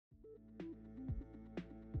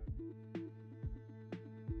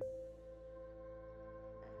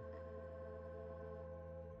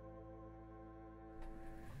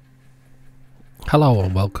Hello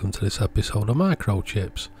and welcome to this episode of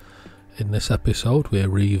Microchips. In this episode we are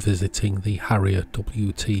revisiting the Harrier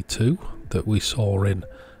WT2 that we saw in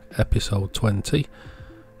episode 20,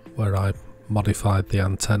 where I modified the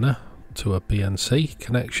antenna to a BNC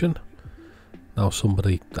connection. Now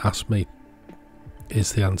somebody asked me,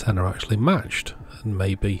 is the antenna actually matched? And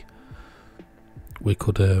maybe we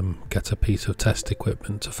could get a piece of test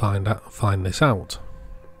equipment to find this out.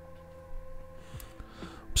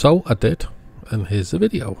 So I did, and here's the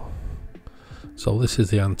video. So this is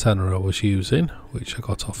the antenna I was using, which I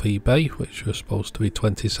got off eBay, which was supposed to be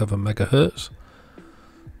 27 megahertz.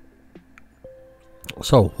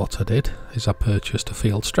 So what I did is I purchased a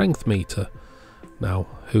field strength meter. Now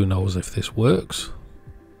who knows if this works,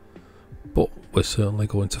 but we're certainly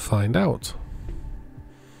going to find out.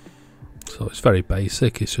 So it's very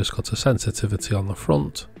basic, it's just got a sensitivity on the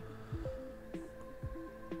front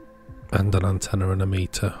and an antenna and a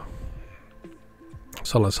meter.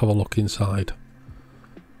 So let's have a look inside.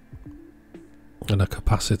 And a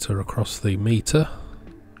capacitor across the meter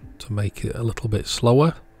to make it a little bit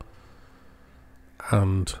slower,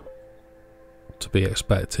 and to be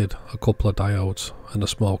expected a couple of diodes and a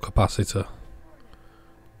small capacitor.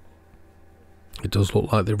 It does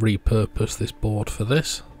look like they've repurposed this board for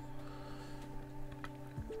this,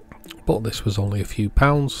 but this was only a few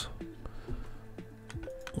pounds,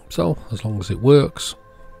 so as long as it works,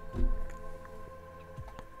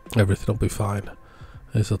 everything will be fine.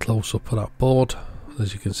 There's a close-up of that board.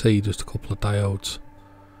 As you can see, just a couple of diodes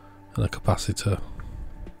and a capacitor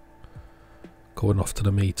going off to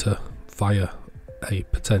the meter via a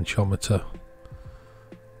potentiometer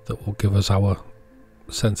that will give us our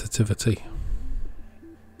sensitivity,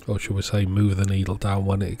 or should we say move the needle down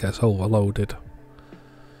when it gets overloaded.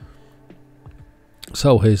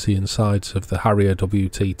 So here's the insides of the Harrier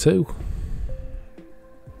WT2.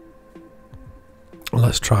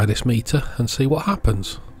 Let's try this meter and see what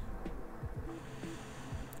happens.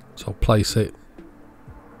 So place it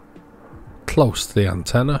close to the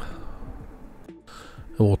antenna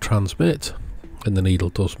and we'll transmit, and the needle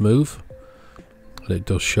does move, and it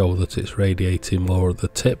does show that it's radiating more at the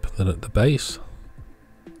tip than at the base.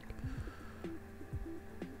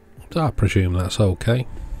 So I presume that's okay.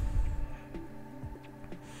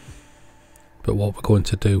 But what we're going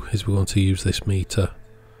to do is we're going to use this meter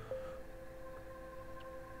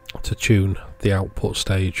to tune the output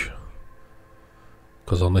stage,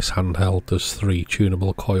 because on this handheld there's 3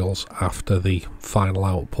 tunable coils after the final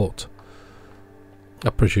output, I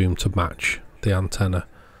presume to match the antenna.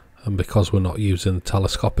 And because we're not using the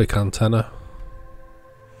telescopic antenna,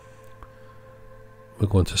 we're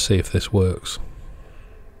going to see if this works.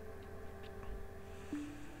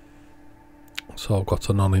 So I've got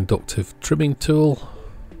a non-inductive trimming tool.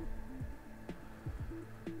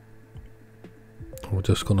 We're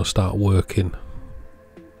just going to start working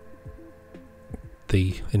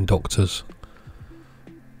the inductors.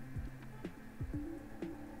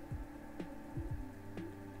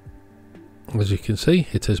 As you can see,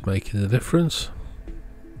 it is making a difference.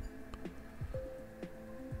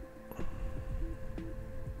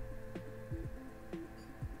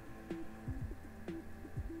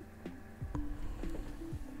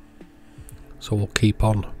 So we'll keep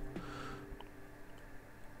on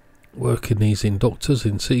working these inductors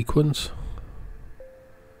in sequence.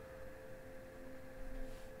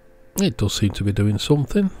 It does seem to be doing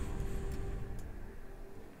something.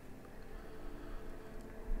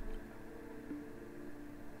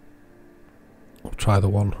 I'll try the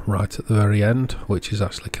one right at the very end, which is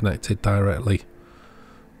actually connected directly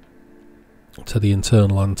to the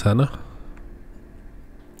internal antenna.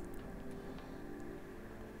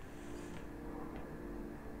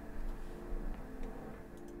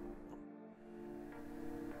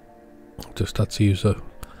 Just had to use a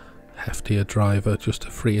heftier driver just to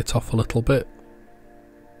free it off a little bit,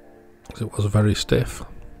 because it was very stiff.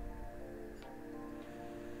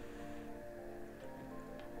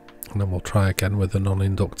 And then we'll try again with a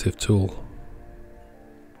non-inductive tool.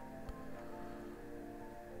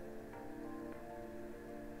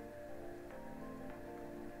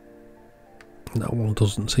 And that one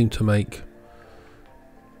doesn't seem to make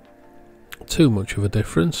too much of a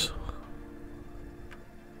difference.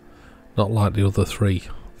 Not like the other 3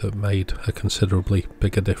 that made a considerably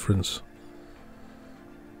bigger difference.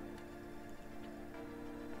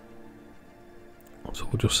 So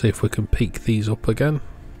we'll just see if we can peak these up again.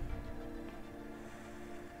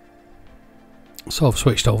 So I've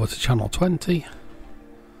switched over to channel 20.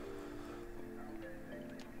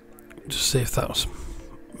 Just see if that's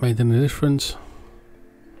made any difference.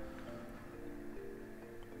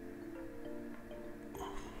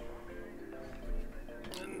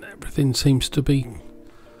 everything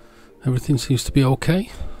seems to be okay.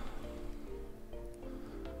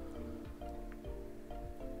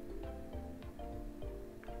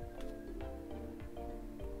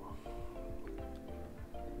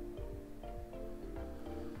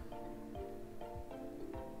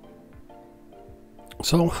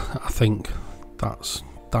 So I think that's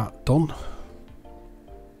that done.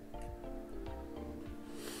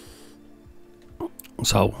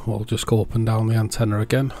 So we'll just go up and down the antenna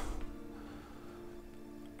again.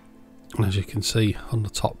 And as you can see on the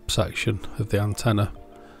top section of the antenna,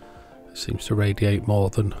 it seems to radiate more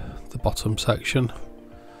than the bottom section.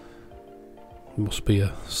 There must be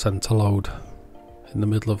a centre load in the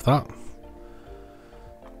middle of that.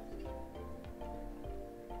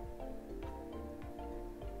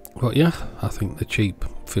 But yeah, I think the cheap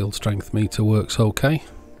field strength meter works okay.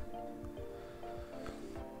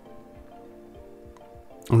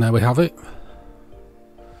 And there we have it.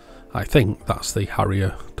 I think that's the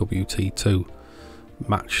Harrier WT2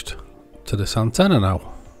 matched to this antenna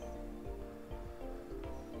now.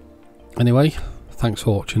 Anyway, thanks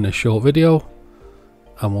for watching this short video,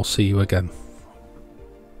 and we'll see you again.